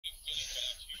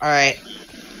Alright.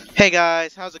 Hey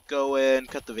guys, how's it going?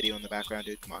 Cut the video in the background,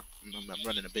 dude. Come on, I'm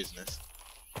running a business.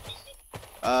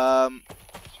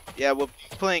 Yeah, we're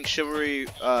playing Chivalry,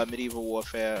 Medieval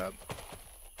Warfare.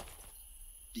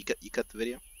 You cut the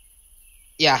video?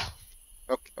 Yeah.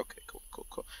 Okay,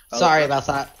 cool. Sorry about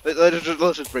that. Let's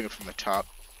just bring it from the top.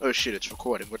 Oh shit, it's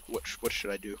recording. What should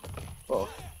I do? Oh,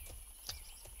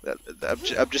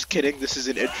 I'm just kidding. This is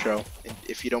an intro. And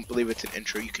if you don't believe it's an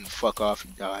intro, you can fuck off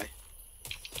and die.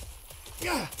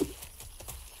 Yeah,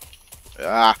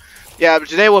 but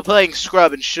today we're playing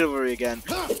Scrub and Chivalry again.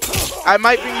 I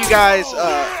might bring you guys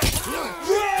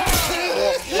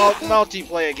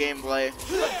multiplayer gameplay,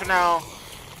 but for now,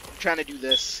 I'm trying to do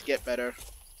this, get better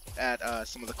at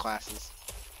some of the classes.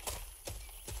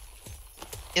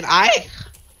 And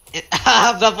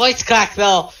the voice crack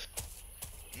though.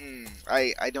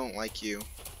 I don't like you.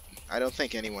 I don't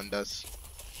think anyone does.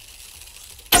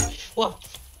 Whoa.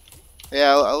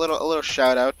 Yeah, a little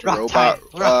shout out to Robot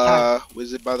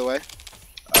Wizard, by the way.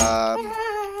 I'm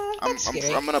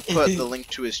gonna put the link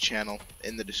to his channel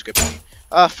in the description.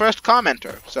 First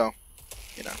commenter, so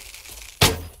you know.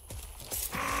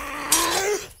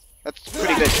 That's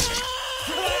pretty good.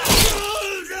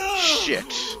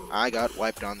 Shit, I got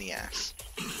wiped on the ass.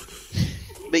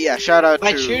 But yeah, shout out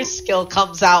My to... true skill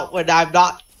comes out when I'm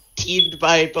not teamed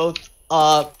by both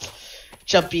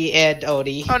Jumpy and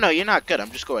Odie. Oh no, you're not good.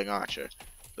 I'm just going Archer.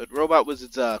 But Robot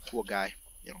Wizard's a cool guy.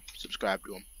 You know, subscribe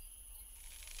to him.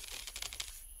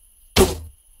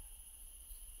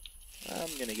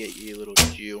 I'm gonna get you, little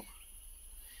Jew.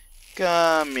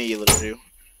 Come here, you little Jew.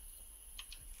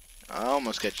 I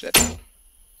almost got you that.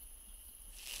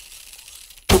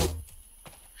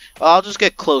 Well, I'll just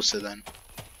get closer then.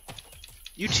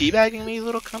 You teabagging me,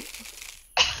 little cunt?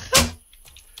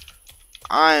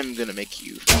 I'm gonna make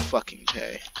you fucking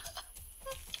pay.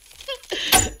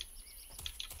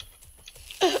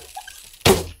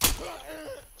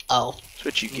 Oh. That's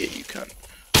what you get, you cunt.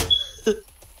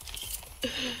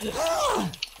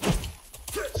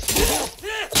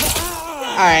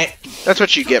 Alright. That's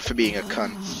what you get for being a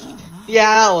cunt.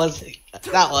 Yeah, that was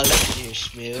a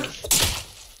douche move.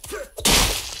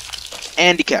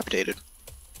 And decapitated.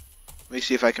 Let me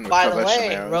see if I can By recover the some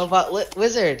way, arrows. Robot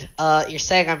Wizard, you're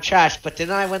saying I'm trash, but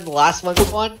didn't I win the last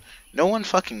one? No one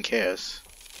fucking cares.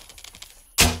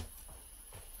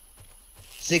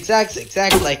 Zigzag,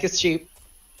 zigzag, like it's cheap.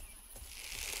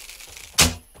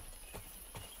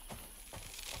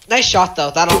 Nice shot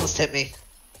though, that almost hit me.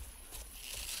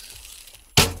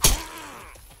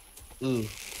 Ooh.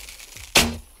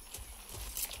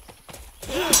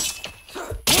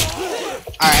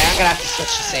 Alright, I'm gonna have to switch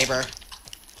to Saber.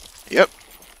 Yep.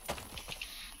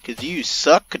 Cause you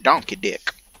suck donkey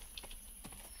dick.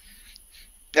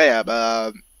 Yeah,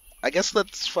 but I guess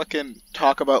let's fucking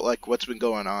talk about like what's been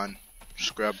going on.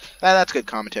 Scrub. That's good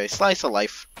commentary. Slice of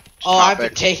life. Oh, I've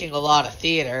been taking a lot of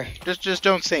theater. Just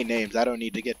don't say names. I don't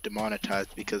need to get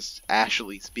demonetized because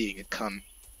Ashley's being a cunt.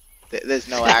 There's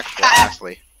no actual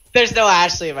Ashley. There's no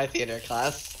Ashley in my theater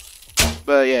class.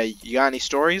 But yeah, you got any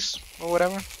stories or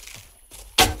whatever?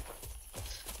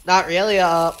 Not really.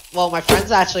 Well, my friend's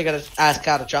actually gonna ask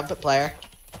out a trumpet player.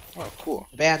 Oh, cool.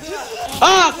 Band.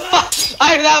 Oh, fuck!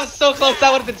 That was so close.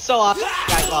 That would have been so awesome.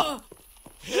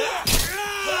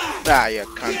 Ah, you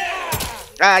cunt.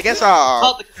 I guess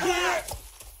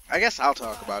I'll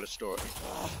talk about a story.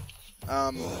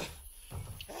 Oh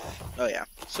yeah.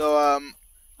 So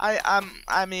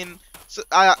I mean,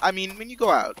 when you go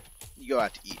out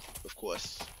to eat, of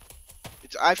course.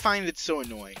 I find it so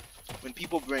annoying when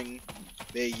people bring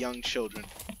their young children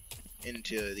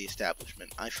into the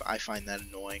establishment. I find that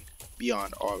annoying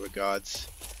beyond all regards.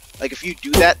 Like, if you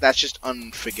do that, that's just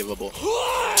unforgivable.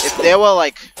 If there were,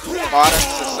 like, modern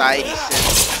society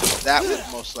sins, that would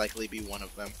most likely be one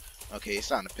of them. Okay, it's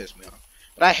starting to piss me off.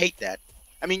 But I hate that.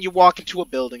 I mean, you walk into a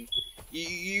building,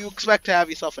 you expect to have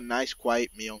yourself a nice,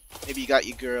 quiet meal. Maybe you got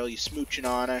your girl, you're smooching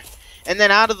on her. And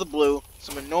then out of the blue,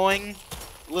 some annoying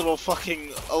little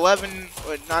fucking 11,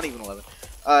 or not even 11,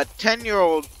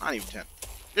 10-year-old, not even 10,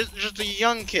 just a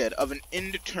young kid of an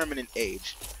indeterminate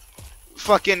age,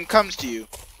 fucking comes to you,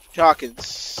 talking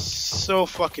so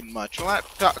fucking much. Well,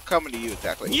 not coming to you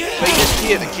exactly. Yeah. But you just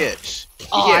hear the kids.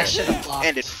 I should have blocked.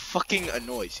 And it fucking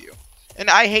annoys you. And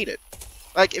I hate it.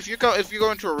 Like, if you go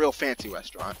into a real fancy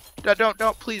restaurant,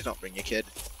 please don't bring your kid.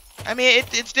 I mean,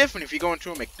 it's different if you go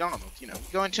into a McDonald's. You know,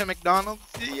 you go into a McDonald's,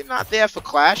 you're not there for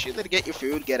clash. You're there to get your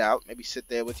food, get out, maybe sit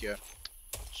there with your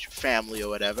family or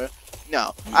whatever.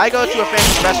 No, I go to a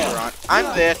fancy restaurant.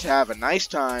 I'm there to have a nice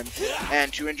time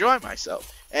and to enjoy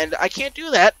myself. And I can't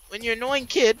do that when your annoying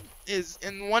kid is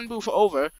in one booth over